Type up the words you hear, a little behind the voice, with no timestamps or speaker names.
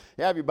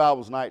you have your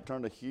Bibles tonight,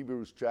 turn to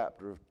Hebrews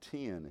chapter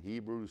 10.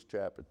 Hebrews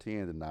chapter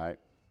 10 tonight.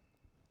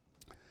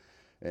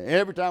 And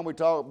every time we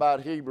talk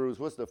about Hebrews,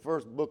 what's the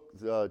first book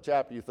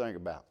chapter you think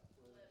about?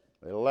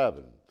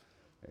 11.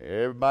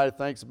 Everybody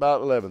thinks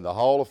about 11, the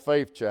Hall of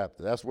Faith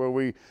chapter. That's where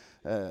we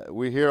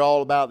hear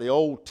all about the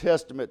Old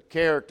Testament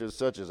characters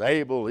such as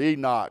Abel,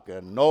 Enoch,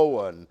 and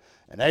Noah, and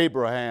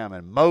Abraham,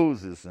 and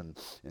Moses, and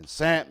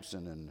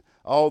Samson, and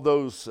all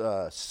those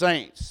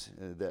saints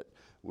that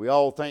we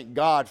all thank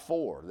God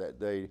for, that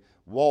they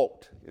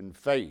walked in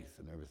faith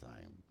and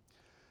everything.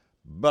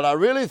 But I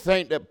really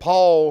think that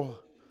Paul,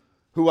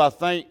 who I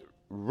think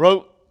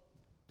wrote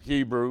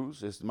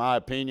Hebrews, it's my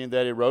opinion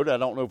that he wrote it. I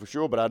don't know for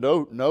sure, but I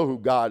don't know who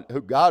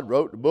God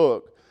wrote the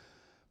book.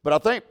 But I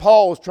think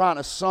Paul was trying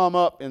to sum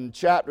up in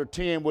chapter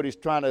 10 what he's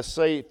trying to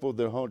say for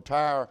the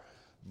entire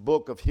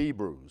book of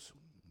Hebrews.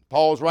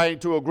 Paul's writing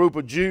to a group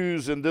of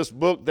Jews in this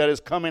book that is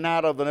coming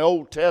out of an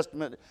Old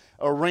Testament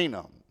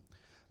arena.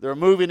 They're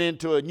moving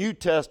into a New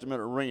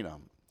Testament arena.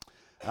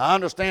 I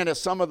understand that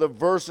some of the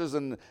verses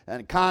and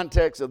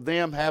context of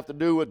them have to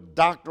do with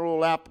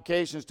doctrinal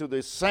applications to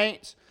the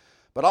saints,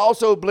 but I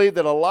also believe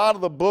that a lot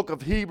of the book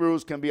of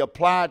Hebrews can be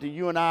applied to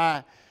you and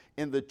I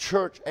in the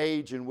church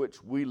age in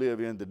which we live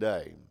in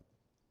today.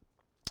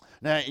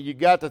 Now, you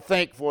got to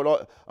think for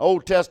an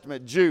Old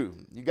Testament Jew,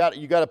 you got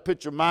to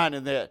put your mind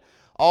in that.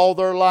 All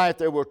their life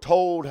they were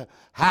told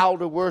how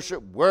to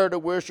worship, where to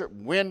worship,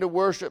 when to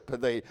worship.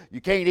 You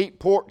can't eat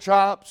pork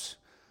chops.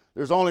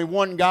 There's only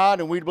one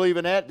God, and we believe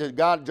in that. There's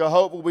God,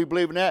 Jehovah, we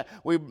believe in that.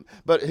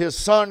 But his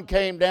son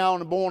came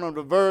down and born of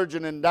a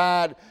virgin and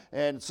died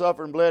and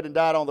suffered and bled and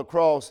died on the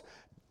cross.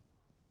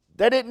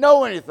 They didn't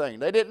know anything.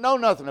 They didn't know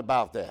nothing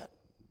about that.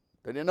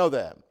 They didn't know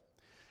that.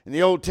 In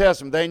the Old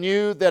Testament, they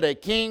knew that a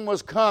king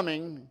was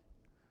coming,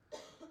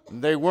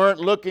 and they weren't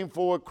looking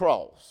for a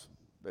cross.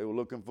 They were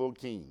looking for a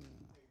king.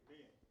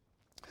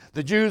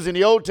 The Jews in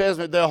the Old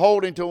Testament, they're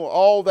holding to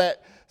all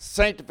that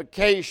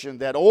sanctification,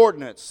 that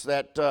ordinance,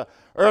 that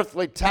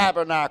earthly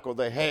tabernacle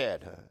they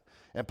had.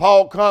 And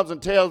Paul comes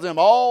and tells them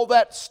all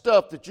that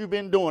stuff that you've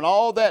been doing,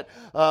 all that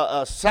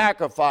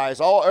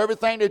sacrifice,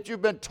 everything that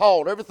you've been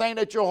taught, everything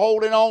that you're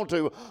holding on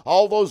to,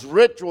 all those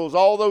rituals,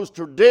 all those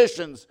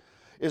traditions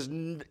is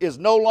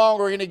no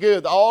longer any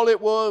good. All it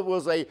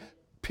was a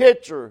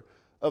picture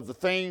of the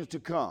things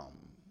to come.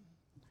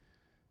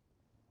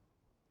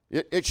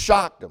 It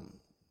shocked them.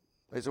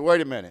 They said,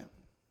 wait a minute.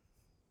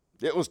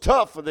 It was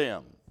tough for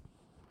them.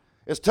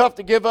 It's tough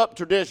to give up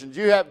traditions.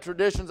 You have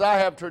traditions, I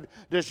have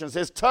traditions.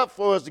 It's tough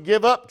for us to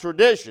give up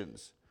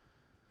traditions.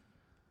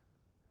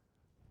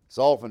 It's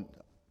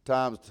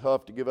oftentimes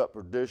tough to give up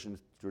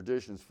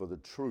traditions for the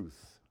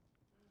truth.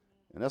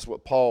 And that's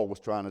what Paul was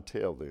trying to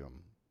tell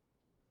them.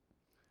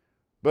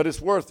 But it's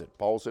worth it.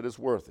 Paul said it's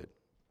worth it.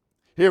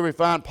 Here we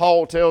find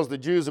Paul tells the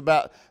Jews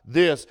about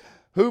this.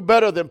 Who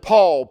better than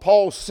Paul?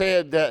 Paul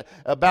said that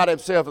about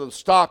himself, of the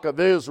stock of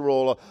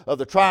Israel, of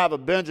the tribe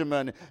of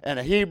Benjamin, and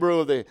a Hebrew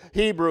of the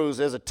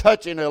Hebrews, as a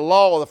touching the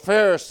law of the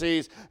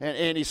Pharisees.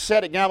 And he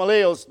said at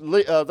Gamaliel,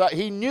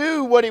 he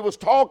knew what he was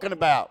talking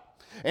about.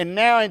 And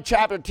now in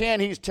chapter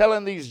 10, he's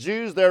telling these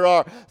Jews there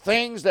are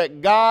things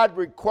that God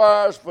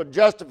requires for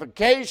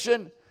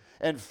justification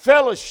and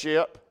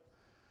fellowship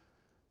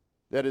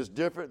that is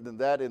different than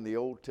that in the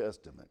Old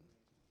Testament.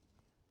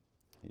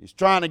 He's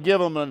trying to give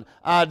them an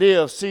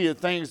idea of seeing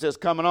things that's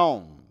coming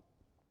on.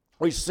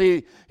 He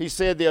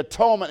said the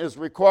atonement is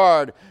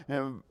required.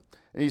 And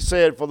he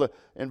said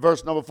in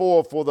verse number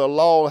 4, for the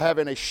law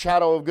having a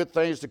shadow of good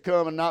things to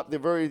come and not the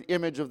very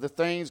image of the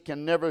things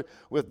can never,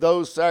 with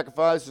those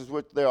sacrifices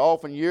which they're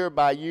often year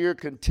by year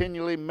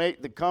continually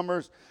make the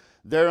comers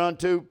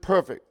thereunto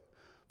perfect.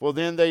 For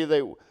then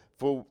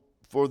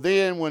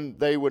when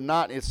they would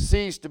not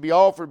cease to be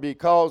offered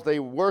because they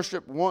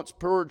worship once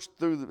purged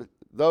through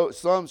though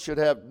some should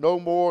have no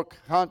more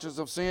conscience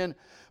of sin,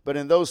 but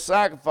in those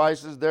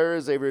sacrifices there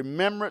is a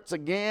remembrance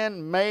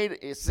again made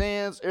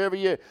sins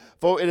every year.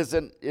 For it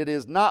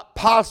is not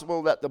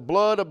possible that the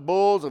blood of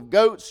bulls of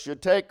goats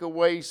should take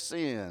away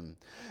sin.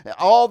 And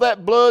all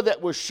that blood that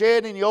was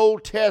shed in the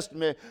Old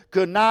Testament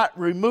could not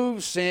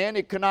remove sin.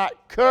 It could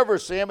not cover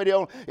sin.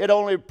 It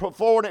only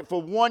performed it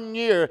for 1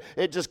 year.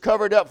 It just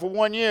covered up for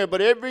 1 year.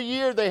 But every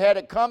year they had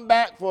to come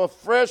back for a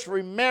fresh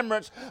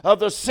remembrance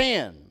of the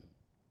sin.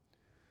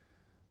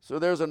 So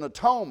there's an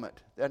atonement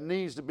that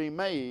needs to be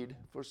made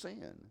for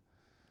sin.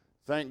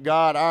 Thank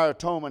God our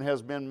atonement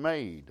has been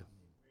made.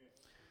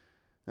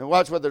 And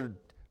watch what the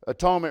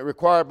atonement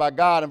required by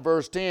God in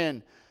verse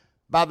 10.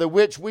 By the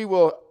which we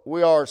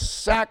are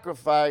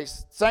sanctified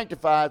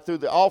through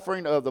the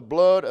offering of the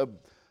blood of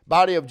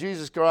body of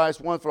Jesus Christ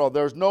once for all.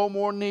 There's no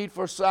more need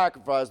for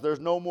sacrifice.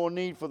 There's no more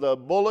need for the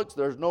bullocks.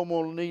 There's no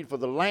more need for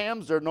the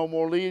lambs. There's no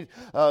more need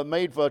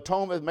made for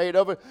atonement made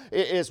of it.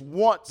 It's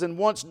once and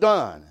once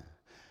done.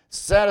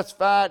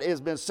 Satisfied, it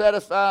has been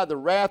satisfied, the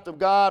wrath of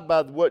God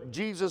by what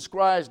Jesus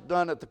Christ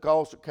done at the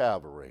cross of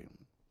Calvary.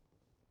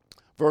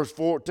 Verse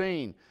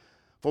 14,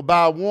 for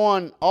by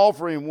one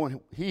offering when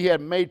he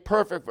had made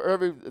perfect for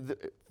every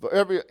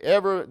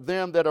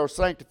them that are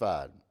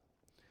sanctified.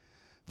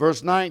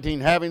 Verse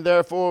 19, having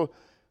therefore,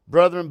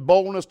 brethren,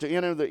 boldness to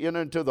enter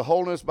into the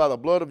holiness by the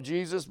blood of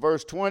Jesus.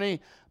 Verse 20,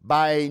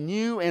 by a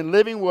new and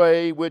living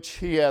way which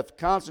he hath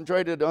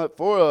consecrated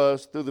for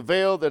us through the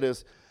veil that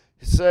is,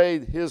 say,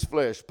 his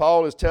flesh.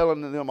 Paul is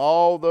telling them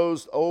all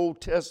those Old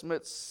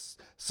Testament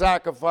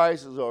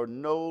sacrifices are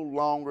no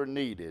longer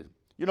needed.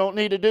 You don't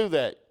need to do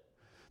that.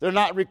 They're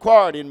not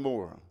required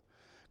anymore.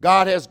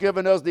 God has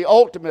given us the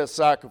ultimate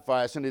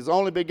sacrifice in his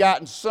only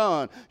begotten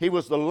Son. He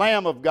was the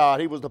Lamb of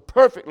God. He was the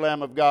perfect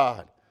Lamb of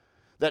God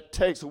that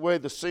takes away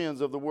the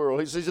sins of the world.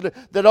 He says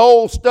that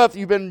old stuff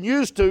you've been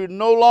used to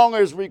no longer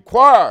is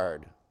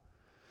required.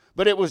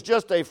 But it was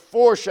just a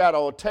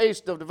foreshadow, a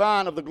taste of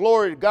divine, of the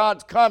glory of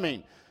God's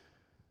coming.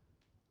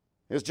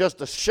 It's just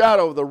a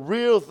shadow of the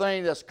real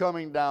thing that's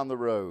coming down the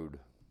road.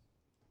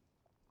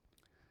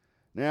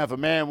 Now, if a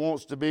man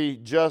wants to be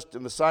just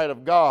in the sight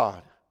of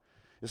God,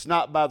 it's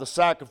not by the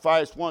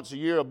sacrifice once a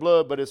year of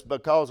blood, but it's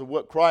because of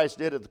what Christ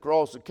did at the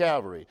cross of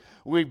Calvary.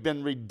 We've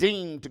been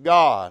redeemed to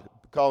God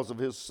because of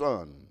his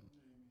Son.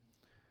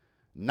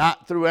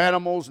 Not through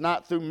animals,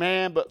 not through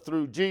man, but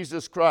through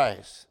Jesus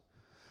Christ,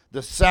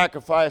 the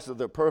sacrifice of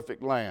the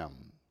perfect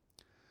Lamb.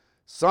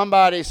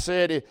 Somebody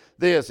said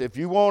this, if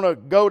you want to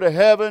go to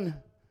heaven,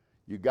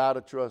 you got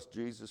to trust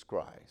Jesus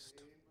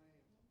Christ.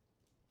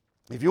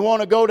 If you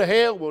want to go to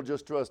hell, well,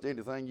 just trust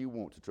anything you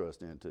want to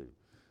trust into,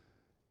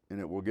 and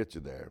it will get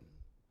you there.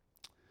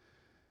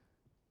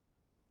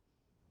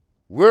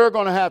 We're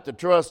going to have to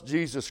trust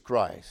Jesus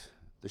Christ,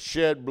 the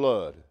shed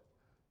blood,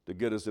 to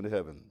get us into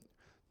heaven.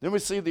 Then we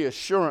see the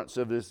assurance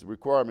of this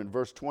requirement,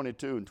 verse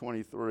 22 and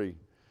 23.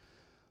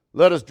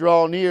 Let us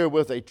draw near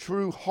with a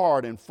true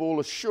heart and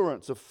full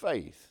assurance of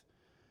faith,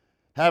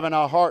 having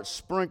our hearts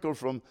sprinkled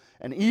from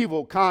an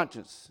evil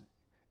conscience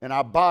and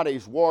our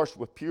bodies washed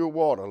with pure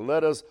water.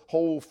 Let us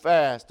hold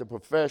fast the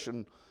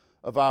profession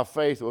of our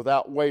faith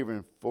without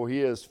wavering, for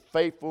he is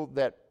faithful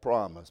that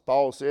promised.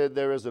 Paul said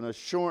there is an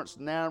assurance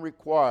now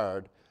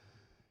required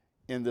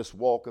in this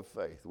walk of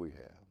faith we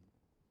have.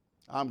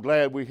 I'm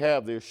glad we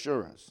have the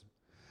assurance.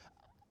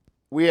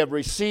 We have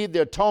received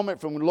the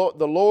atonement from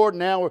the Lord.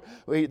 Now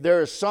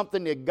there is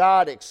something that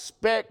God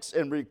expects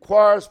and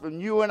requires from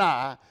you and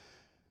I,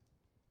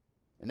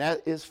 and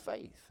that is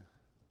faith.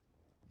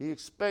 He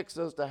expects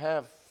us to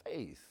have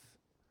faith.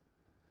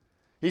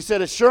 He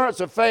said assurance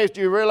of faith.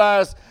 Do you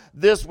realize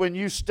this when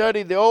you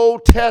study the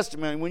Old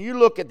Testament? When you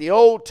look at the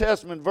Old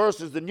Testament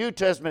versus the New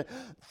Testament,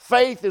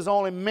 faith is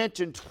only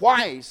mentioned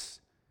twice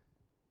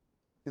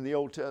in the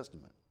Old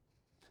Testament.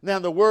 Now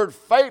the word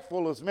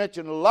faithful is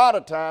mentioned a lot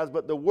of times,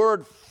 but the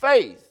word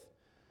faith,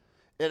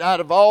 out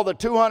of all the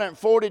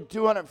 240 to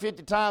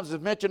 250 times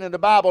it's mentioned in the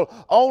Bible,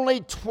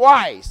 only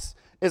twice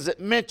is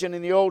it mentioned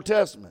in the Old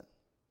Testament.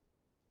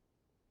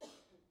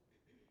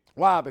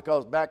 Why?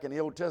 Because back in the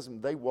Old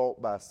Testament, they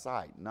walked by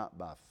sight, not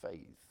by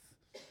faith.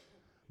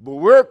 But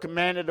we're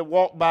commanded to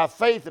walk by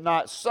faith and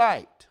not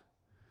sight.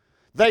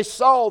 They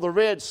saw the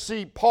Red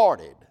Sea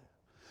parted.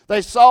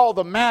 They saw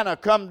the manna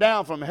come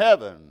down from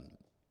heaven.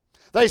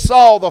 They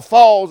saw the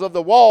falls of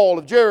the wall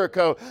of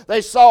Jericho. They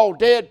saw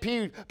dead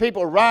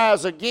people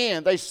rise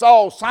again. They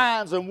saw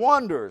signs and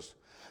wonders.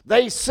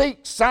 They seek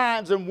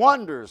signs and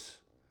wonders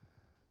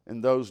in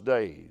those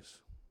days.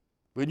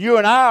 When you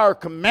and I are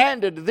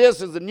commanded to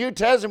this as the New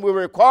Testament, we're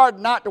required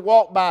not to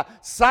walk by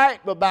sight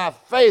but by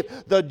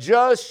faith. The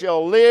just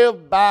shall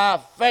live by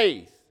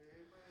faith.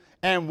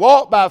 And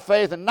walk by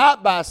faith and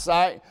not by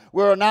sight.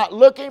 We're not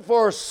looking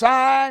for a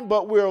sign,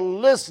 but we're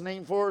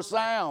listening for a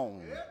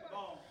sound.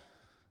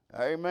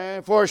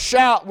 Amen. For a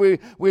shout, we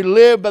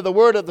live by the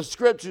word of the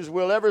Scriptures.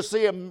 We'll ever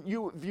see if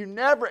you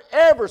never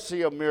ever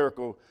see a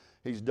miracle,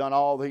 he's done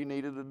all that he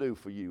needed to do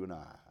for you and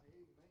I.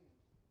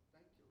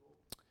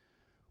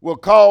 We're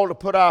called to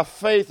put our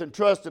faith and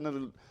trust in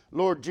the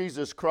Lord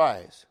Jesus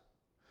Christ.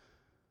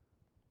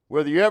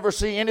 Whether you ever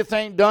see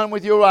anything done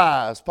with your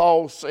eyes,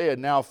 Paul said,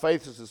 now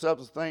faith is the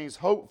substance of things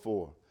hoped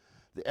for,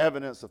 the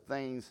evidence of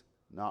things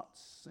not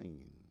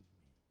seen.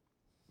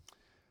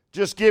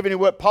 Just giving you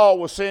what Paul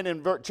was saying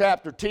in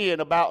chapter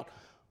 10 about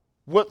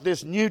what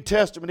this New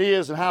Testament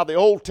is and how the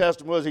Old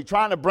Testament was. He's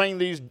trying to bring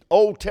these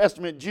Old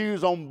Testament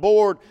Jews on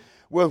board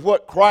with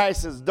what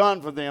Christ has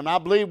done for them. I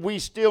believe we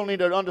still need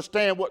to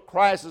understand what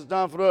Christ has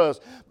done for us.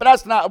 But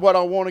that's not what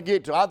I want to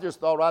get to. I just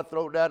thought I'd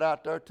throw that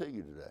out there to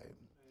you today.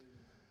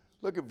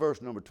 Look at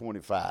verse number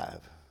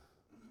 25.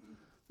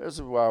 This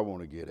is where I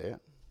want to get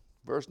at.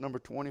 Verse number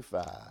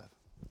 25.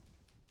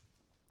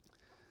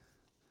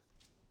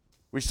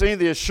 We've seen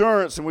the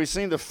assurance and we've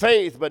seen the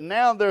faith, but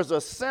now there's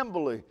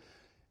assembly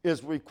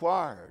is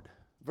required.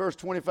 Verse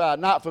 25,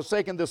 not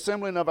forsaking the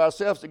assembling of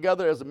ourselves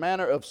together as the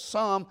manner of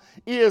some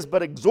is,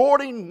 but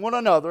exhorting one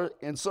another,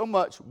 and so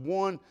much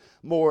one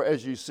more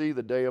as you see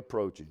the day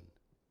approaching.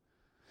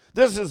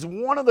 This is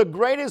one of the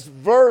greatest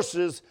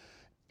verses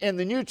in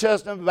the New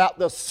Testament about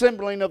the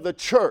assembling of the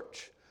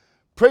church.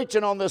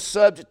 Preaching on this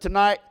subject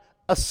tonight,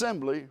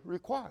 assembly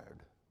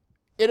required.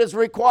 It is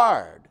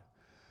required.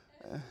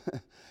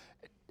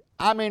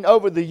 I mean,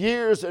 over the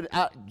years, and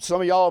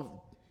some of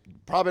y'all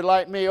Probably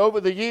like me, over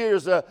the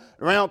years,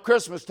 around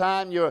Christmas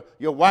time, your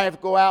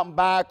wife go out and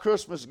buy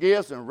Christmas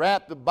gifts and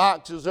wrap the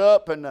boxes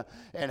up and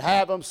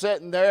have them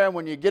sitting there. And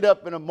when you get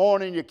up in the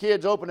morning, your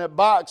kids open that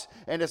box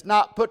and it's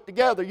not put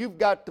together. You've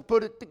got to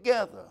put it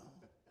together.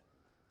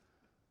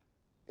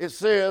 It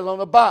says on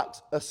the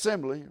box,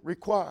 assembly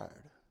required.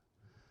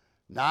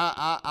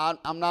 Now,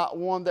 I'm not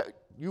one that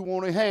you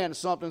want to hand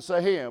something and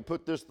say, here,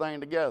 put this thing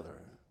together.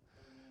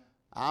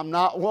 I'm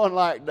not one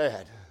like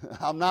that.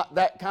 I'm not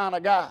that kind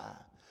of guy.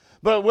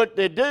 But what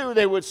they do,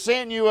 they would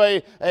send you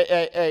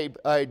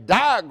a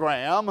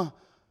diagram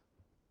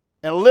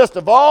and a list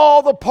of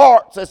all the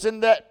parts that's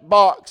in that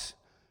box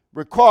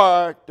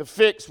required to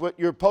fix what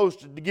you're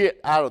supposed to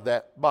get out of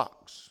that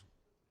box.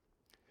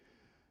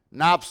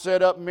 And I've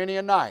set up many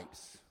a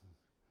nights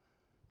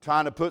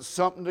trying to put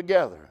something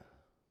together.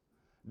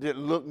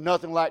 Didn't look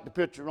nothing like the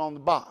picture on the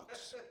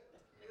box.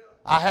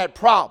 I had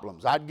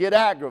problems. I'd get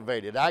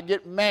aggravated. I'd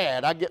get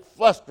mad. I'd get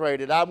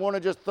frustrated. I'd want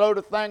to just throw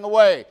the thing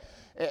away.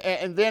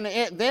 And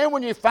then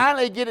when you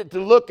finally get it to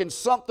look in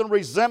something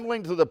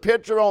resembling to the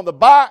picture on the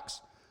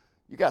box,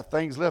 you got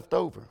things left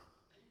over.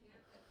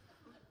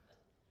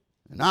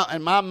 And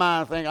in my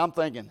mind, I'm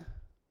thinking,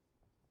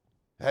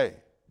 hey,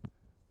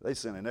 they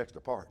sent in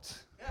extra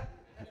parts.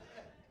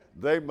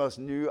 They must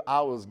knew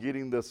I was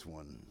getting this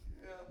one.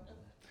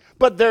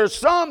 But there's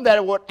some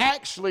that would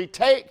actually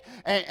take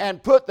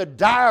and put the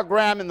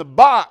diagram in the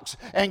box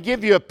and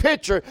give you a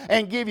picture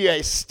and give you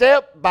a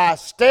step by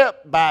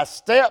step by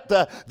step.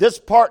 This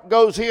part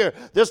goes here.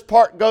 This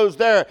part goes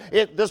there.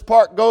 This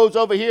part goes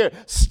over here.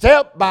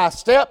 Step by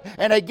step.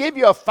 And they give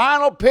you a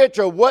final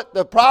picture of what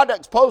the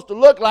product's supposed to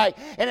look like.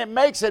 And it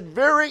makes it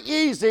very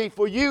easy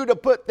for you to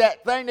put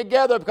that thing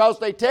together because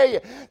they tell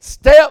you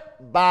step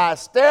by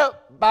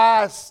step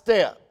by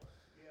step.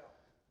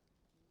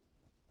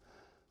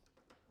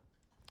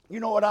 You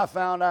know what I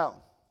found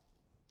out?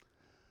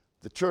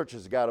 The church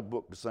has got a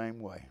book the same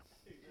way.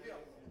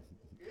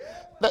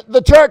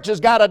 The church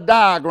has got a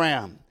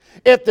diagram.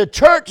 If the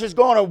church is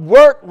going to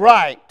work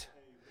right,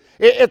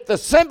 if the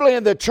assembly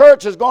in the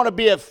church is going to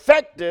be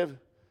effective,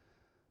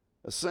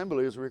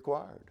 assembly is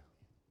required.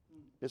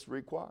 It's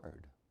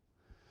required.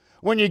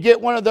 When you get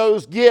one of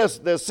those gifts,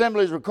 the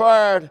assembly is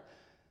required,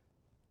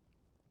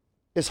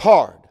 it's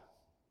hard.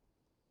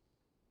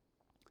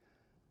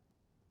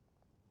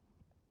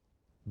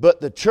 But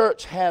the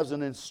church has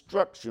an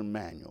instruction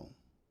manual.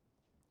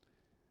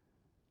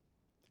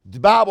 The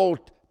Bible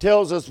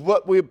tells us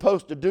what we're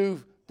supposed to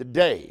do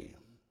today.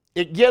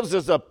 It gives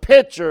us a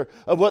picture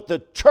of what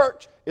the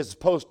church is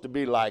supposed to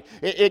be like.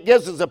 It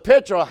gives us a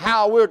picture of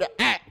how we're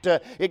to act.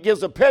 It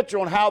gives a picture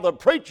on how the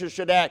preacher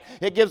should act.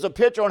 It gives a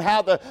picture on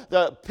how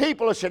the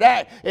people should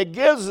act. It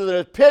gives us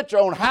a picture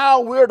on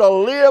how we're to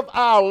live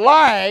our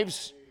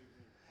lives.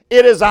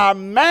 It is our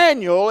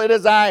manual. It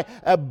is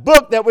a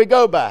book that we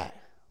go by.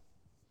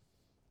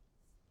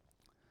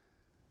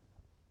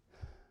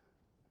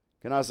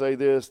 Can I say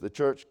this? The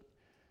church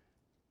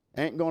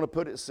ain't going to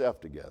put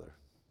itself together.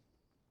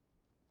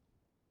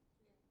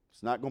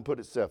 It's not going to put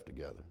itself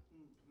together.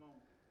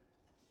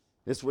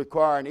 It's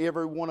requiring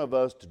every one of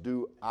us to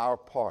do our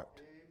part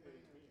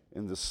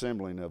in the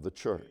assembling of the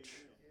church.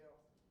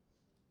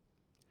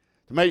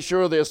 To make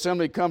sure the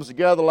assembly comes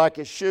together like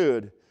it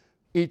should,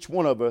 each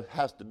one of us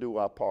has to do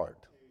our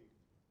part.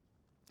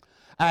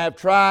 I have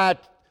tried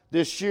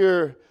this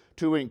year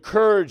to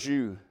encourage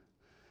you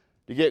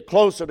to get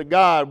closer to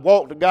God,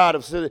 walk to God,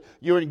 if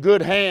you're in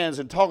good hands,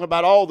 and talking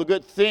about all the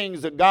good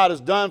things that God has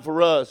done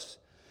for us.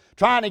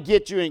 Trying to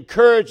get you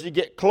encouraged to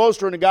get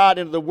closer to God,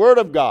 into the Word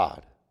of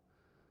God.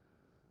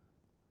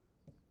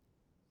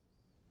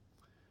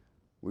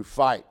 We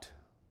fight.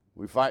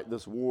 We fight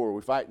this war.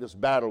 We fight this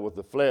battle with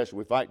the flesh.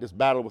 We fight this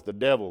battle with the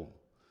devil.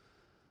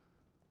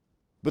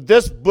 But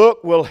this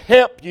book will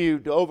help you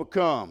to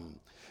overcome.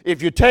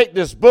 If you take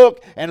this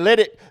book and let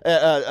it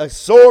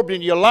absorb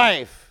in your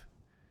life,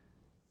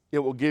 it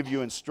will give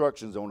you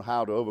instructions on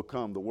how to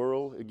overcome the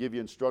world. It will give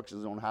you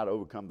instructions on how to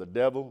overcome the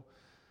devil.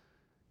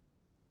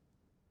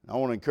 I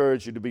want to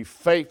encourage you to be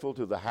faithful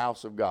to the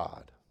house of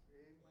God.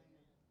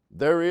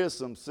 There is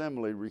some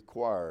assembly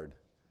required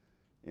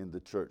in the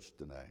church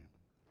today.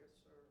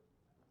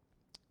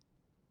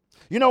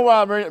 You know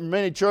why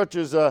many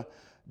churches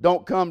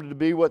don't come to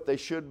be what they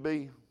should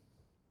be?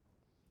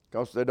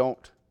 Because they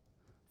don't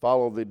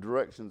follow the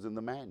directions in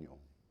the manual.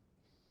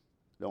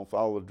 They don't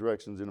follow the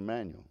directions in the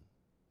manual.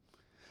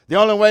 The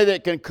only way that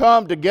it can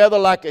come together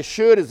like it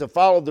should is to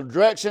follow the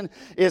direction.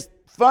 It's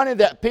funny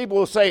that people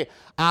will say,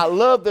 I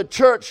love the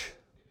church,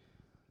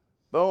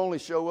 but only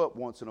show up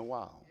once in a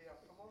while.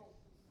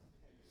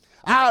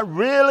 I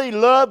really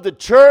love the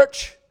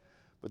church,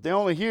 but they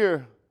only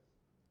hear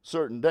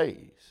certain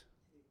days.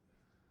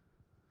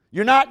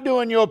 You're not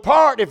doing your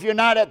part if you're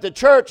not at the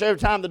church every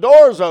time the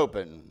door's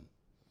open.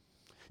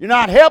 You're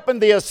not helping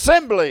the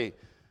assembly.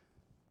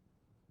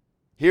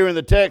 Here in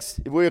the text,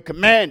 we're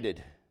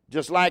commanded,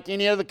 just like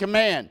any other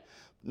command,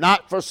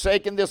 not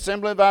forsaking the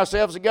assembly of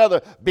ourselves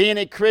together. Being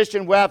a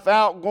Christian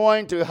without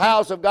going to the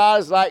house of God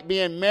is like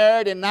being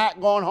married and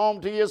not going home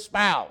to your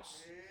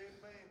spouse.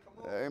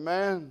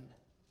 Amen.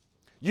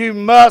 You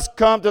must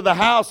come to the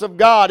house of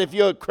God. If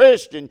you're a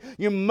Christian,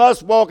 you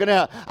must walk in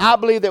it. I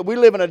believe that we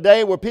live in a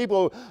day where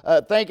people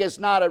think it's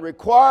not a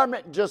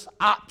requirement, just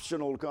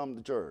optional to come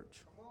to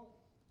church.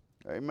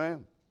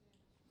 Amen.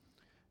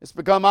 It's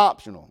become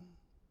optional.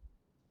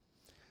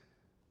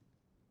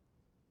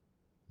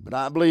 But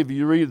I believe if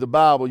you read the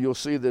Bible, you'll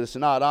see that it's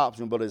not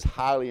optional, but it's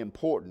highly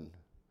important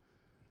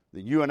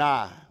that you and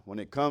I, when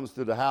it comes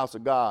to the house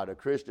of God, a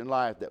Christian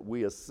life, that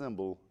we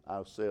assemble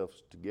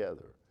ourselves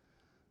together.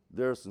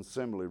 There's some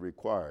assembly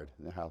required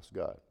in the house of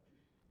God.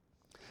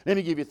 Let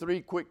me give you 3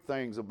 quick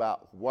things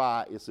about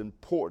why it's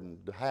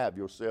important to have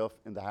yourself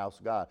in the house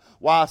of God.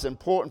 Why it's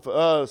important for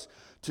us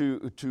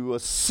to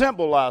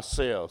assemble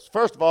ourselves.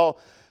 First of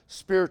all,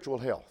 spiritual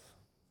health.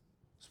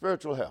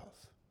 Spiritual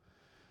health.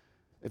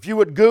 If you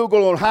would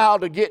Google on how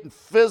to get in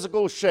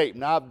physical shape,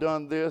 and I've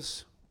done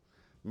this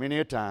many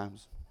a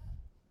times,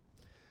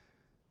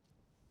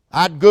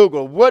 I'd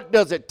Google, what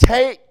does it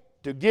take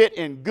to get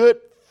in good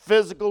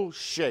physical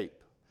shape?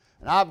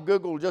 And I've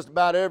Googled just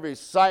about every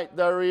site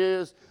there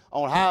is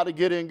on how to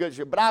get in good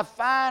shape. But I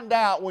find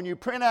out when you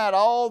print out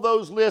all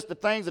those lists of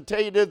things that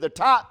tell you to do, the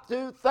top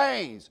 2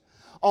 things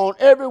on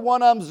every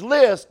one of them's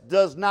list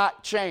does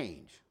not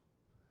change.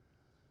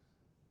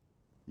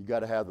 You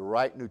got to have the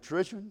right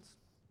nutrition,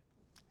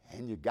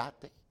 and you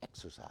got to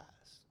exercise.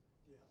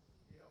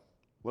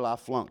 Well, I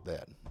flunked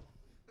that.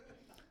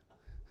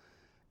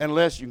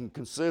 Unless you can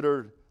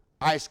consider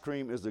ice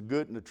cream as a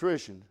good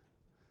nutrition,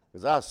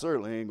 because I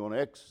certainly ain't going to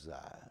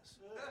exercise.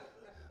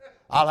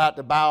 I'll have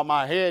to bow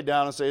my head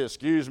down and say,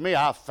 excuse me,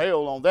 I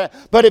failed on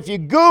that. But if you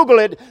Google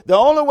it, the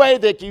only way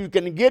that you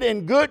can get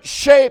in good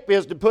shape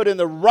is to put in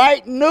the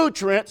right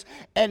nutrients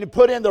and to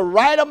put in the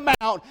right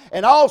amount,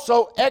 and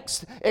also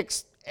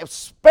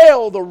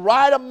expel the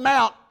right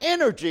amount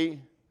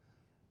energy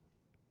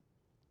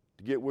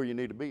to get where you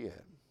need to be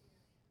at.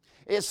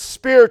 It's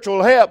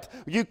spiritual health.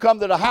 You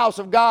come to the house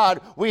of God,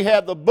 we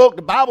have the book.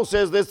 The Bible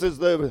says this is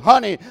the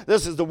honey,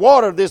 this is the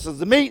water, this is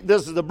the meat,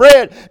 this is the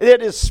bread.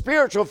 It is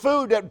spiritual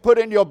food that put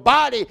in your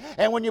body,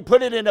 and when you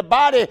put it in the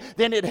body,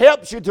 then it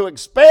helps you to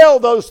expel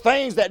those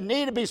things that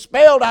need to be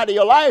expelled out of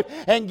your life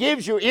and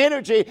gives you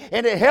energy,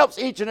 and it helps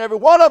each and every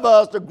one of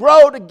us to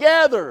grow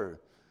together.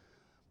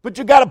 But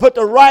you got to put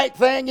the right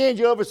thing in.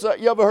 You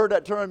ever heard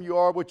that term, you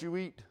are what you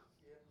eat?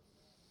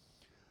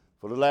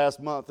 For the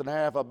last month and a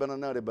half, I've been a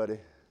nutty buddy.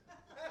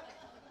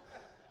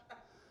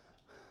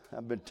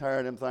 I've been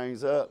tearing them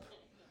things up.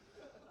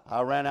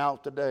 I ran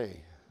out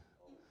today.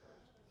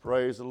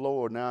 Praise the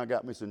Lord. Now I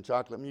got me some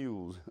chocolate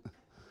mules.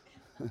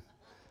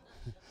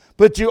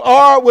 But you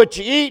are what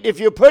you eat. If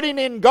you're putting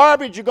in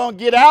garbage, you're going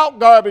to get out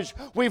garbage.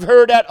 We've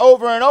heard that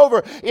over and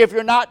over. If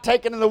you're not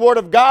taking in the Word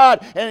of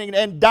God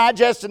and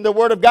digesting the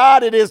Word of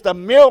God, it is the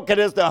milk, it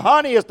is the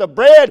honey, it's the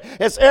bread,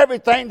 it's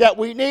everything that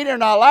we need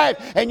in our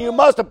life. And you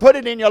must have put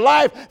it in your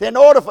life in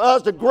order for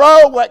us to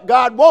grow what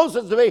God wants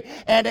us to be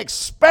and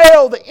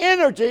expel the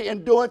energy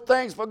in doing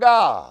things for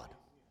God.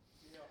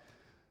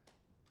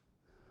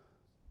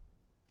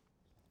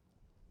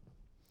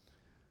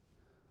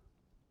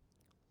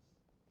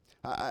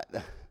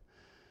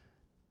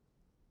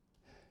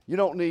 You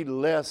don't need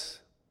less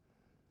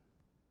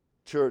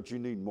church, you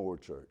need more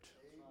church.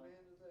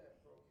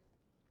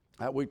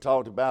 We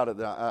talked about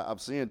it. I'm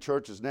seeing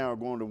churches now are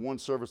going to 1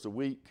 service a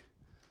week.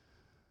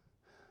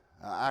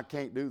 I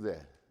can't do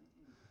that.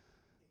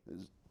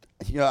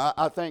 You know,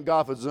 I thank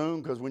God for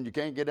Zoom, because when you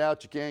can't get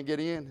out, you can't get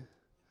in.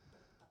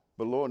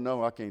 But Lord,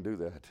 no, I can't do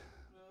that.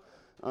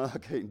 I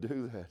can't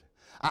do that.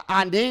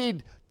 I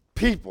need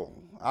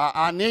people.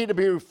 I need to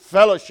be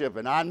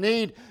fellowshipping. I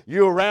need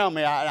you around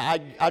me.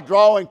 I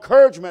draw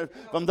encouragement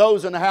from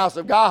those in the house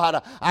of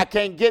God. I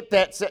can't get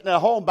that sitting at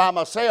home by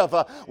myself.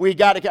 We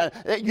got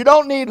to. You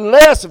don't need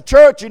less of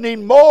church. You need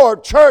more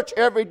church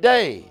every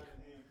day.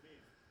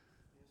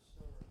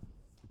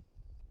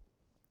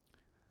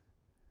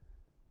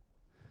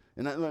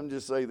 And let me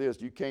just say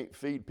this: you can't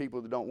feed people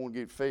that don't want to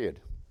get fed.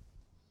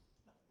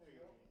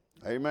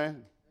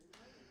 Amen.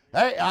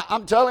 Hey,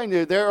 I'm telling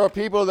you, there are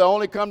people that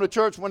only come to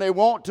church when they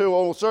want to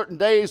on certain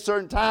days,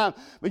 certain times.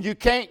 But you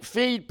can't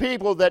feed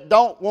people that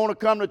don't want to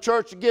come to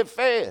church to get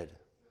fed.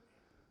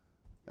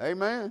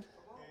 Amen.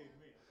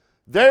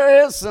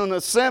 There is an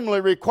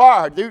assembly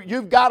required.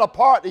 You've got a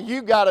part that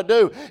you've got to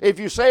do. If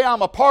you say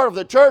I'm a part of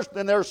the church,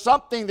 then there's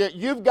something that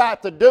you've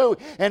got to do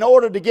in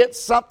order to get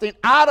something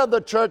out of the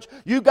church.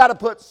 You've got to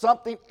put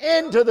something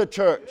into the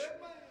church.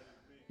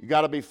 You've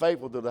got to be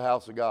faithful to the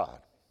house of God.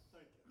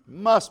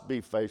 Must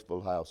be faithful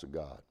to the house of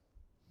God.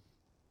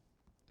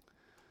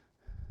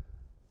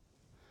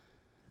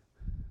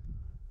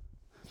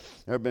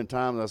 There have been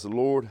times I said,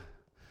 Lord,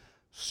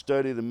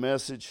 study the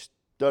message,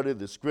 study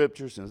the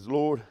scriptures, and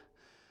Lord,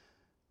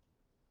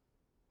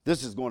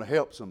 this is going to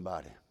help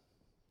somebody.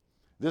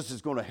 This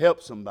is going to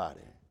help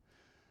somebody.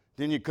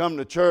 Then you come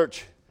to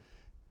church,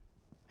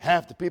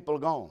 half the people are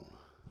gone.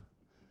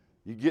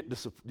 You get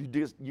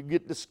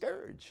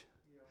discouraged.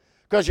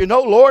 Because you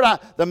know, Lord,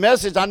 the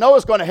message, I know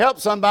it's going to help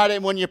somebody.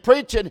 And when you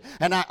preach it,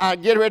 and I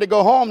get ready to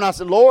go home, and I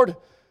said, Lord,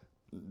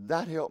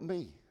 That helped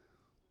me.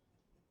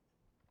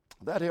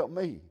 That helped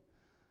me.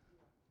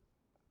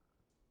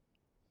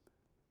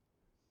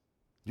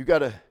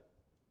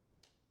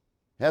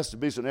 Has to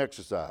be some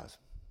exercise.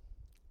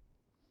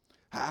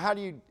 How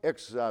do you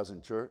exercise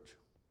in church?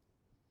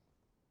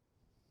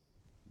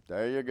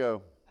 There you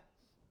go.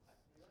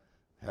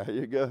 There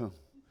you go.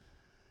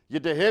 You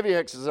get the heavy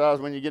exercise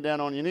when you get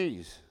down on your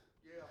knees.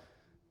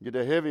 You get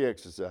the heavy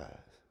exercise.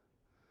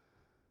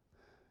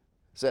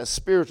 It's that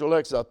spiritual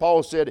exercise.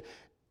 Paul said,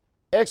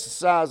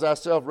 exercise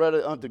thyself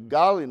rather unto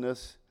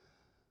godliness,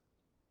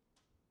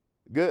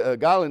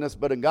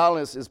 but in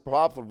godliness is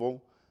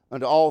profitable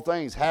unto all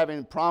things,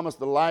 having promised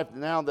the life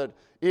now that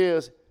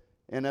is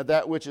and of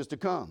that which is to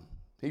come.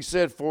 He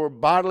said, for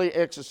bodily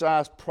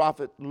exercise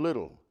profit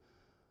little.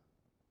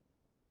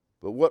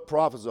 But what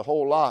profits a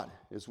whole lot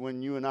is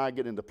when you and I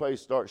get into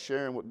place, start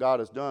sharing what God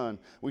has done.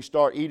 We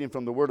start eating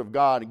from the Word of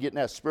God and getting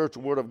that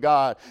spiritual Word of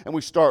God, and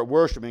we start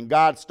worshiping.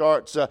 God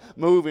starts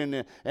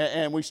moving,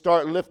 and we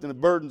start lifting the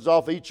burdens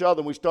off each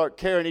other, and we start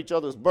carrying each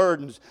other's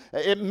burdens.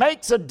 It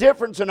makes a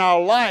difference in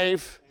our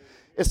life.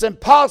 It's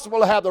impossible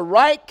to have the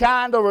right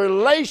kind of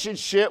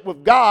relationship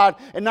with God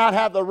and not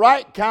have the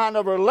right kind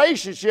of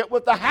relationship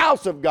with the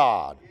house of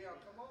God.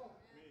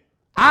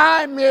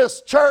 I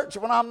miss church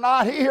when I'm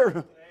not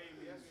here.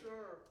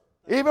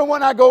 Even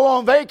when I go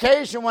on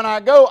vacation,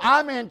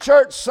 I'm in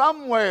church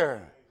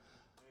somewhere.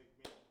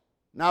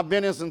 Now, I've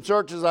been in some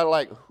churches I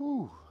like,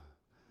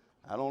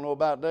 I don't know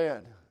about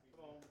that.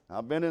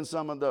 I've been in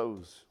some of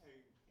those.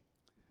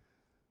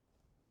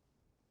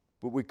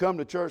 But we come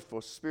to church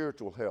for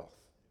spiritual health.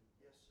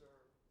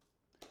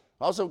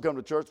 Also come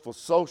to church for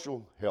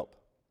social help.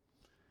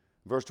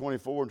 Verse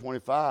 24 and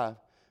 25,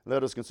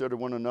 let us consider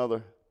one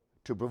another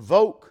to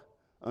provoke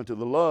unto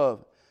the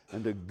love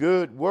and the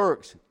good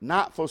works,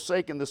 not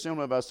forsaking the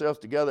assembling of ourselves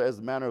together as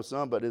the manner of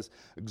some, but is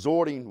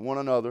exhorting one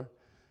another,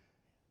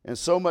 and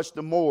so much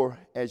the more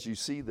as you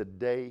see the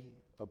day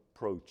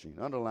approaching.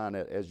 Underline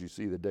that, as you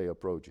see the day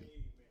approaching.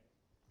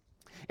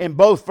 In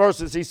both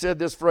verses, he said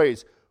this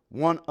phrase,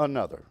 one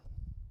another.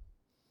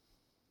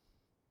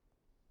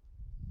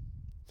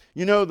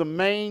 You know, the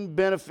main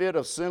benefit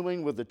of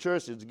assembling with the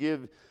church is to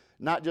give,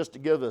 not just to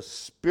give us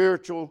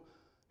spiritual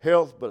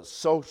health, but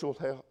social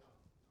health.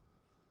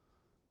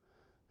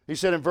 He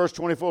said in verse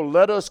 24,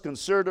 let us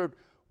consider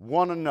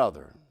one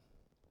another,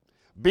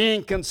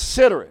 being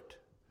considerate,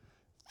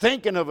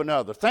 thinking of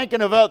another,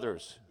 thinking of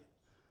others.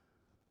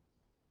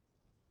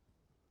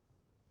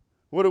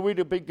 What are we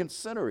to be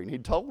considering? He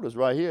told us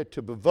right here,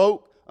 to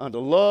provoke unto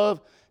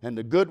love and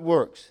to good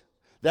works.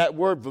 That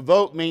word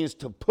provoke means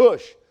to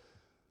push.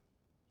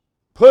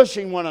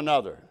 Pushing one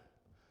another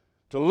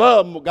to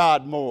love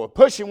God more.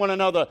 Pushing one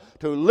another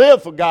to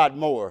live for God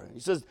more.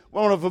 He says,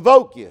 we want to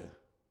provoke you.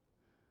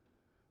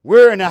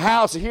 We're in the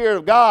house here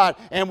of God,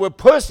 and we're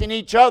pushing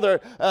each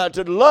other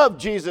to love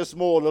Jesus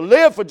more, to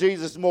live for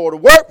Jesus more, to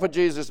work for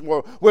Jesus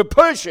more. We're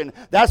pushing.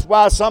 That's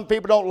why some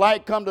people don't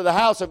like come to the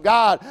house of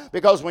God,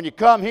 because when you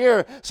come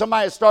here,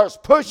 somebody starts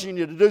pushing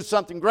you to do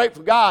something great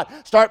for God,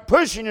 start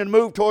pushing you to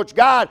move towards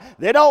God.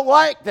 They don't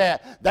like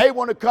that. They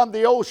want to come to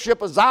the old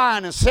ship of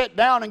Zion and sit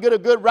down and get a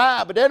good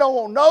ride, but they don't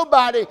want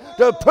nobody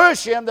to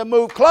push them to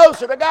move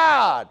closer to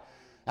God.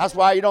 That's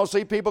why you don't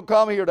see people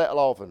come here that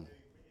often.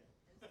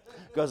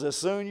 Because as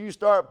soon as you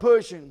start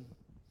pushing,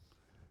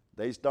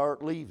 they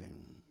start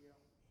leaving.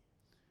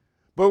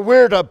 But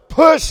we're to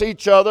push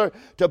each other,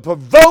 to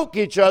provoke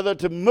each other,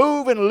 to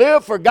move and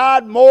live for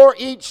God more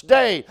each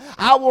day.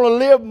 I want to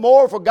live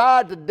more for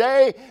God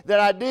today than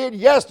I did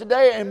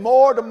yesterday, and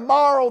more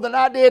tomorrow than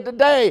I did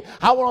today.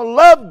 I want to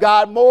love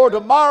God more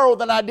tomorrow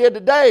than I did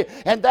today.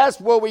 And that's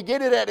where we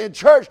get it at in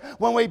church,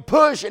 when we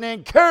push and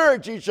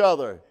encourage each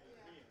other.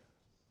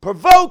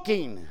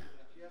 Provoking.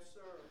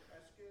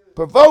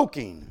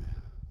 Provoking.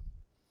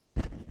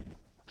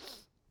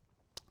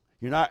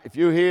 If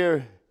you're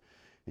here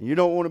and you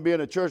don't want to be in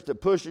a church that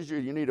pushes you,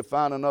 you need to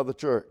find another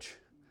church.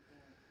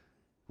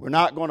 We're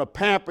not going to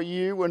pamper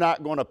you. We're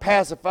not going to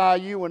pacify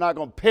you. We're not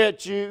going to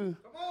pet you.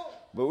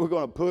 But we're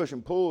going to push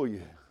and pull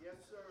you. Yes,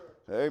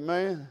 sir.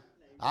 Amen.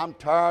 I'm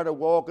tired of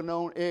walking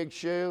on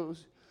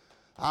eggshells.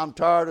 I'm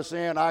tired of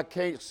saying I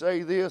can't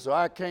say this or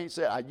I can't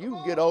say that. You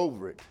get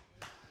over it.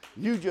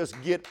 You just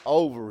get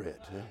over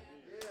it.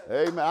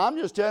 Amen. I'm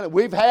just telling you,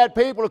 we've had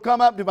people to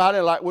come up to me, I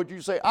didn't like what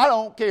you say. I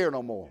don't care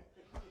no more.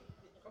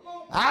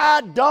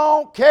 I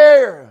don't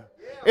care.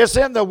 It's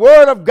in the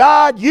Word of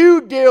God.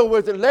 You deal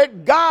with it.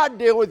 Let God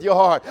deal with your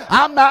heart.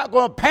 I'm not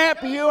going to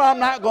pamper you. I'm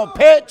not going to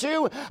pet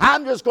you.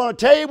 I'm just going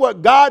to tell you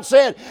what God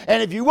said.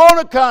 And if you want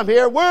to come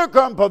here, we're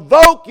going to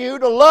provoke you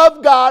to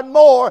love God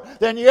more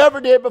than you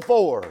ever did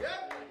before.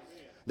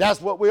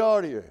 That's what we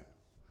are here.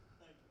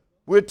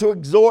 We're to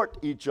exhort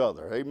each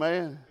other.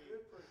 Amen.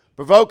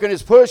 Provoking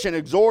is pushing,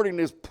 exhorting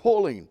is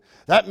pulling.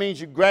 That means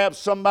you grab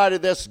somebody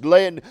that's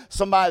laying,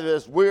 somebody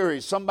that's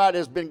weary, somebody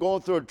that's been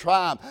going through a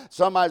trial,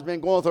 somebody's been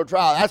going through a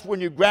trial. That's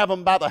when you grab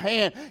them by the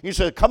hand. You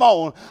say, come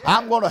on,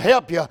 I'm going to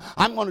help you.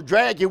 I'm going to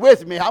drag you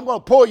with me. I'm going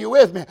to pull you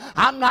with me.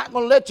 I'm not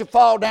going to let you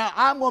fall down.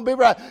 I'm going to be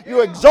right.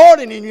 You're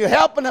exhorting and you're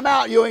helping them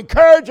out. You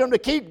encourage them to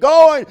keep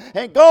going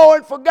and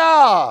going for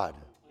God.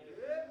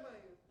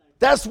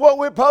 That's what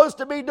we're supposed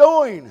to be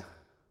doing.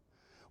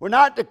 We're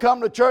not to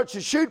come to church to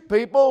shoot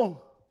people.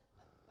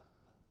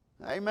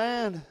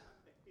 Amen.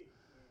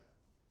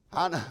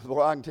 I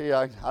can tell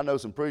you, I know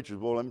some preachers,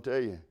 boy, let me tell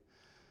you.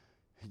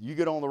 You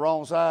get on the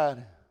wrong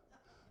side,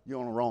 you're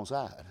on the wrong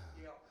side.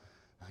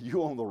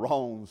 You're on the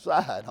wrong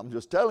side, I'm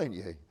just telling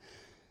you.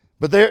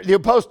 But they're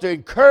supposed to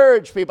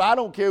encourage people. I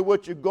don't care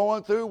what you're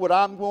going through, what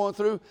I'm going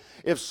through.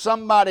 If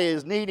somebody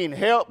is needing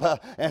help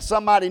and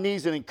somebody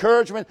needs an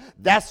encouragement,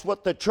 that's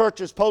what the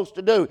church is supposed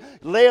to do.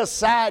 Lay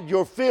aside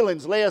your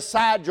feelings. Lay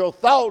aside your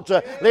thoughts.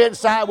 Lay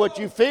aside what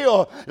you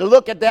feel.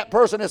 Look at that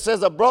person that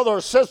says a brother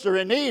or sister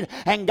in need.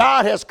 And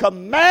God has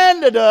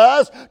commanded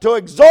us to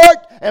exhort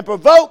and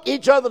provoke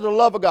each other to the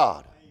love of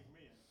God.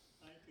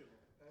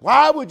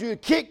 Why would you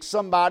kick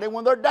somebody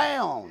when they're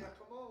down?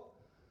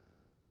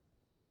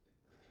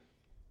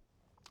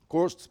 Of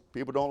course,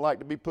 people don't like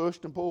to be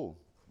pushed and pulled.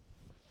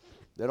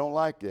 They don't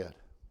like that.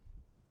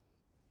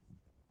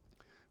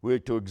 We're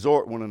to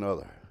exhort one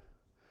another.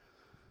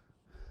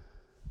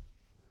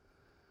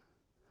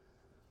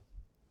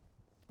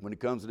 When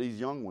it comes to these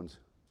young ones,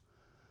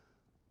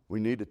 we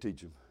need to teach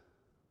them.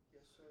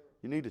 Yes, sir.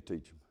 You need to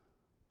teach them.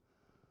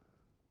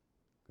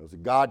 Because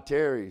if God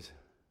tarries,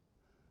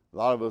 a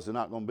lot of us are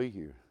not going to be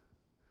here.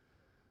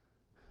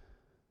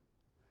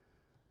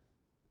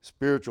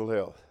 Spiritual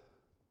health.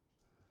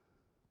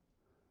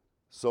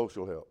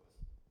 Social help.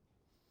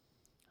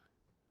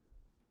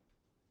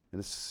 And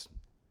it's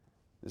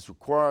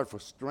required for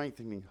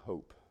strengthening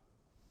hope.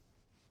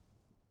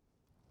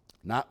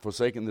 Not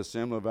forsaking the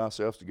assembly of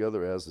ourselves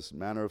together as this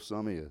manner of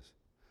some is.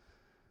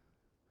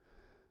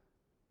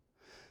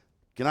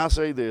 Can I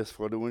say this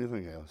before I do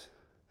anything else?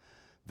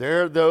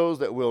 There are those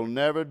that will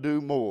never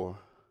do more,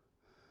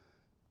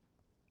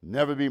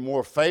 never be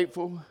more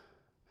faithful.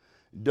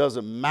 It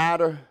doesn't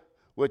matter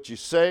what you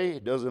say.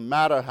 It doesn't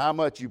matter how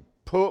much you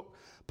poke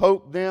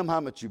them,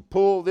 how much you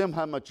pull them,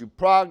 how much you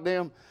prod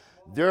them.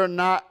 They're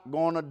not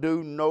going to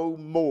do no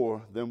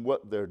more than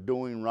what they're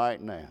doing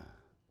right now.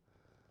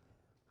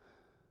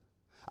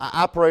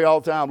 I pray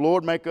all the time,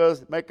 Lord, make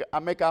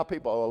our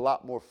people a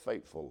lot more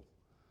faithful.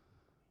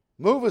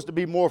 Move us to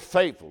be more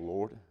faithful,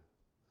 Lord.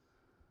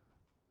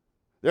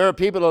 There are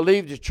people that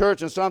leave the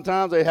church and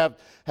sometimes they have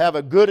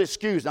a good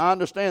excuse. I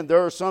understand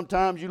there are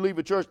sometimes you leave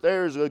a church,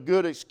 there's a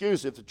good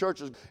excuse. If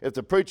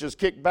the preacher's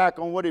kicked back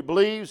on what he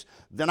believes,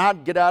 then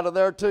I'd get out of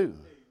there too. Amen.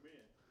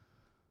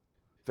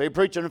 If they're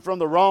preaching from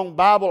the wrong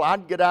Bible,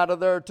 I'd get out of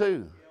there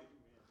too.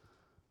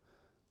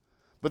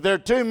 But there are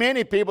too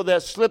many people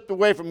that slipped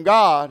away from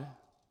God.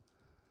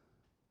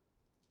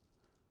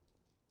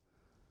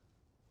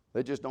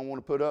 They just don't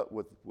want to put up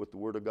with what the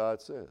Word of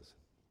God says.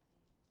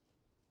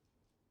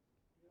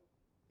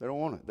 They don't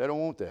want it. They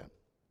don't want that.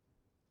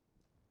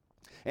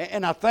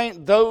 And I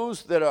think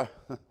those that are,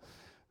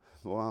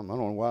 well, I don't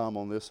know why I'm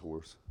on this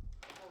horse.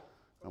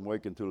 I'm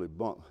waiting until it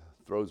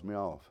throws me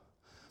off.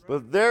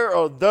 But there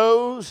are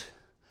those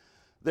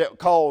that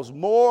cause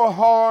more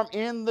harm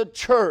in the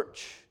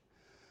church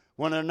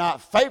when they're not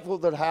faithful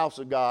to the house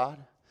of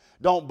God,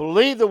 don't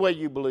believe the way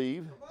you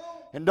believe,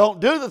 and don't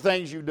do the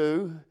things you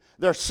do.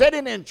 They're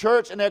sitting in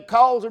church and they're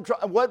causing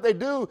trouble. What they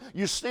do,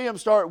 you see them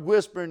start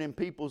whispering in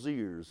people's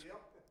ears.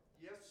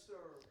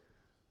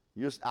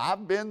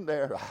 I've been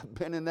there. I've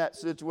been in that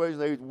situation.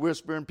 They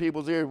whisper in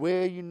people's ears,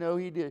 well, you know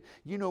he did.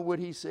 You know what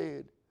he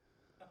said.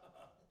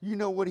 You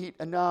know what he...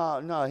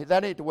 No,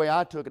 that ain't the way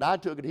I took it. I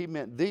took it he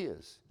meant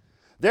this.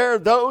 There are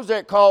those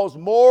that cause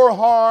more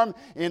harm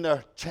in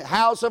the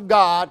house of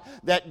God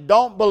that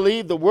don't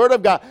believe the Word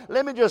of God.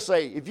 Let me just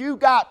say, if you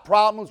got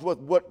problems with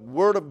what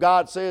Word of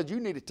God says, you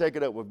need to take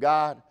it up with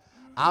God.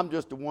 I'm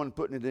just the one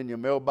putting it in your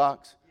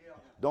mailbox.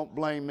 Don't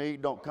blame me.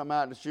 Don't come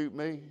out and shoot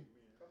me.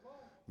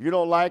 If you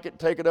don't like it,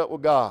 take it up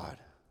with God.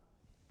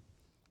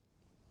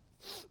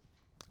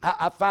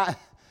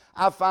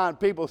 I find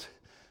people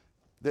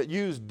that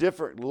use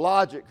different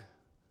logic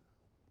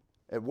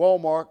at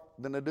Walmart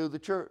than they do the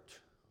church.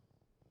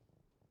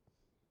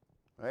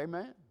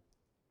 Amen.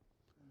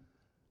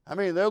 I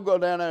mean, they'll go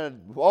down there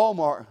at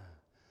Walmart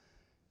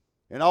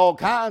and all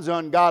kinds of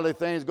ungodly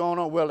things going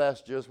on. Well,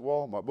 that's just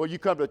Walmart. Well, you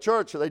come to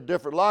church, they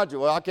different logic.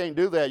 Well, I can't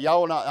do that.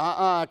 Y'all not.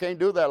 I can't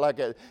do that like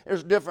that.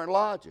 There's different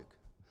logic.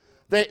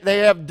 They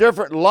have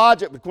different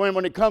logic between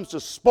when it comes to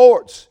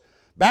sports,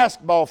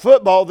 basketball,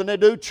 football, than they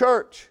do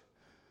church.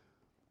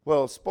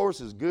 Well, sports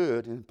is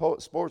good, and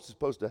sports is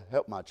supposed to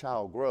help my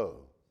child grow.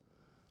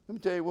 Let me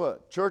tell you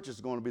what, church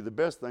is going to be the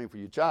best thing for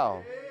your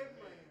child.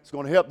 It's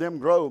going to help them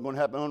grow, going to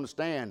help them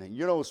understand. And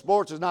you know,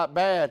 sports is not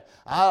bad.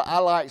 I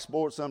like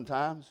sports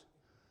sometimes,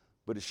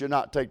 but it should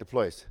not take the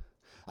place.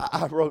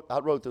 I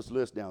wrote this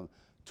list down.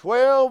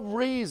 12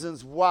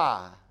 reasons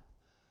why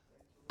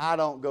I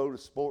don't go to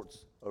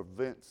sports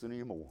events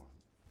anymore.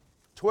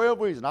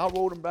 12 reasons. I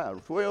wrote them down.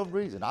 12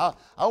 reasons. I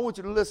want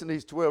you to listen to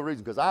these 12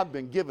 reasons because I've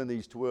been given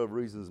these 12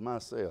 reasons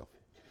myself.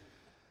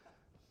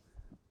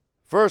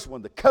 First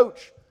one, the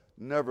coach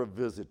never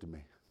visited me.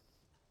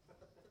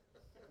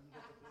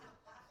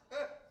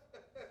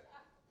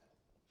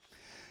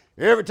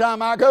 Every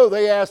time I go,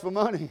 they ask for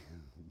money.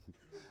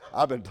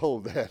 I've been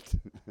told that.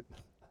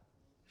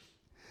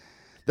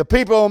 The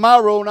people on my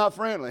row not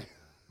friendly.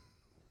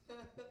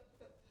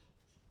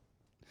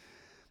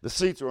 The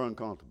seats are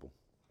uncomfortable.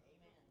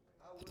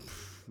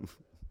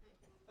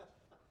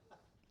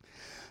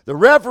 The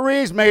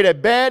referees made a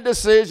bad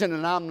decision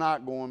and I'm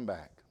not going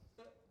back.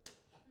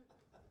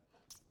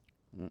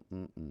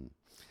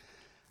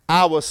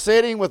 I was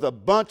sitting with a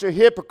bunch of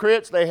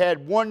hypocrites. They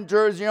had one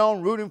jersey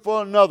on rooting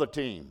for another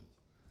team.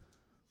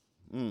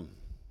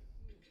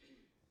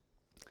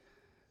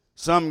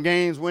 Some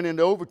games went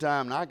into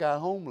overtime and I got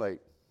home late.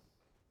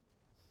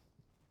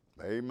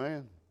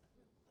 Amen.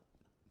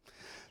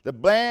 The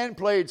band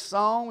played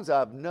songs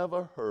I've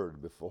never heard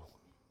before.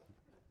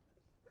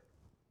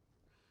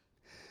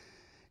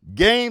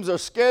 Games are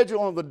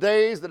scheduled on the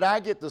days that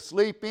I get to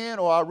sleep in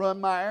or I run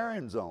my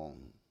errands on.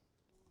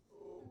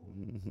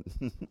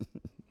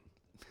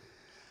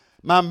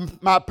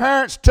 My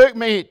parents took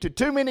me to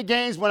too many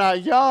games when I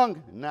was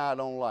young. Now I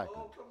don't like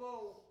them.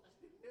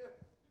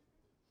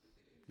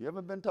 You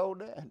ever been told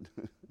that?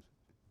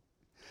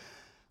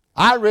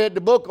 I read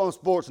the book on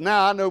sports.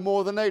 Now I know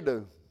more than they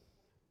do.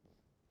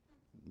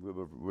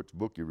 Which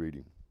book you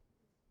reading?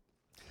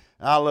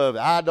 I love it.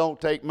 I don't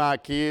take my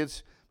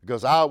kids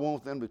because I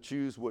want them to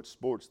choose what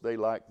sports they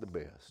like the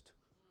best.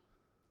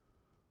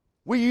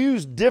 We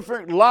use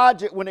different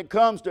logic when it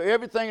comes to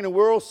everything in the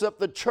world except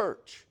the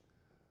church.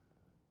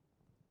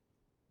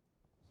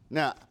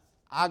 Now,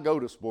 I go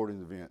to sporting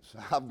events.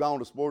 I've gone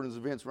to sporting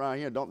events around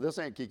here. This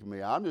ain't kicking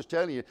me out. I'm just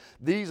telling you,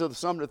 these are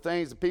some of the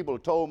things that people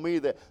have told me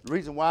that the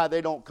reason why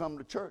they don't come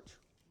to church.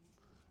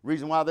 The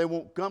reason why they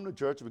won't come to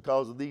church is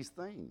because of these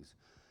things.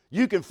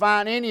 You can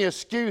find any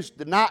excuse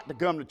not to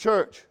come to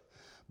church,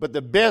 but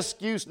the best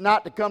excuse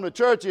not to come to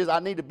church is I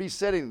need to be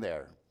sitting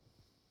there.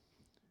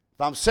 If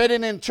I'm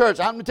sitting in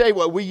church, I'm going to tell you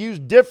what, we use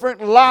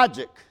different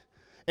logic,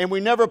 and we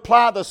never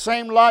apply the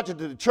same logic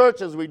to the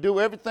church as we do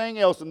everything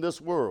else in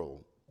this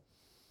world.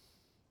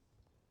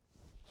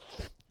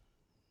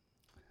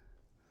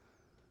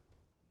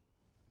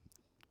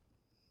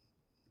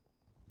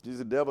 Jesus,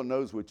 the devil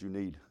knows what you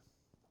need.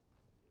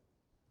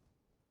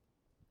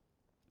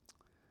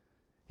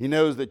 He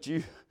knows that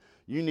you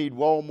need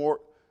Walmart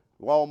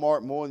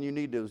more than you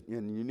need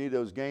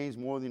those games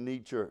more than you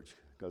need church.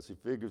 Because he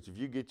figures if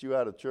you get you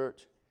out of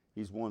church,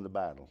 he's won the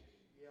battle.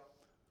 Yeah.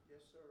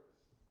 Yes,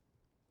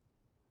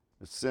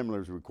 sir. A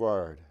similar is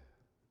required.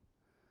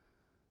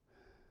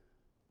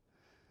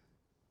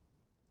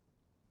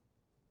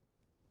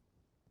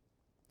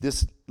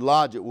 This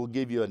logic will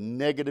give you a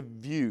negative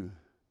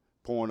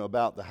viewpoint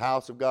about the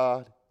house of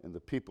God and the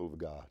people of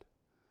God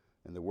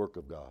and the work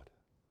of God.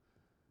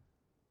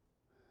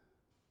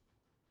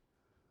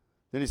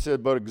 Then he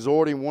said, but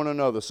exhorting one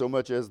another so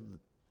much as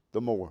the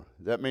more.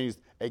 That means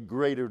a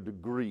greater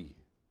degree.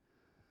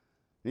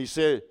 And he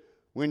said,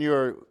 we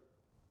are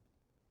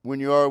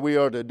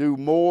to do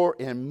more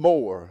and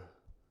more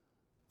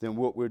than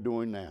what we're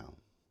doing now.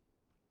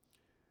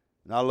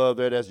 And I love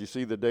that as you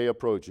see the day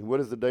approaching. What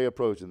is the day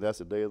approaching? That's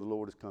the day of the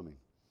Lord is coming.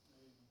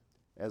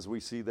 As we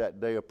see that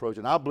day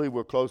approaching. I believe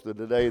we're closer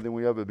today than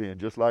we ever been,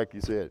 just like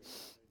you said.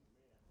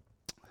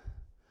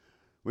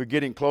 We're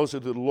getting closer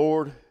to the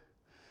Lord.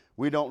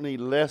 We don't need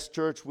less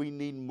church, we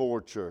need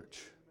more church.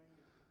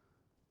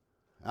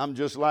 I'm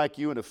just like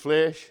you in the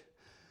flesh.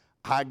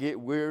 I get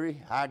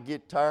weary, I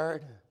get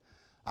tired,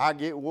 I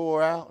get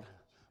wore out.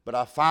 But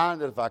I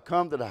find that if I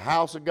come to the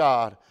house of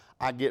God,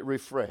 I get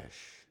refreshed.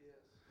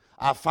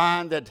 I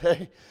find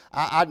that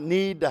I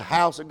need the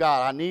house of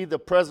God. I need the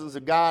presence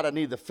of God. I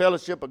need the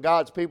fellowship of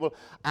God's people.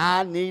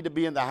 I need to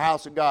be in the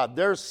house of God.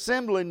 Their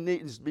assembly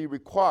needs to be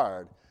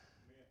required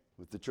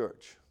with the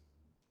church.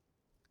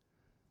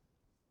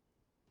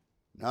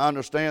 Now, I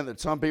understand that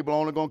some people are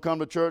only going to come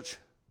to church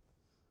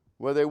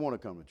where they want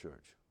to come to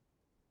church.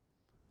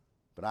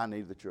 But I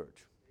need the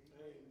church.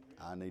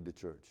 I need the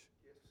church.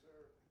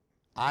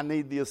 I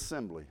need the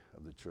assembly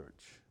of the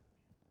church.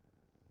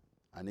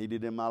 I need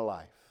it in my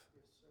life.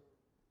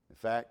 In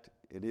fact,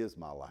 it is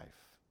my life.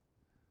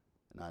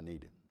 And I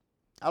need it.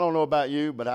 I don't know about you, but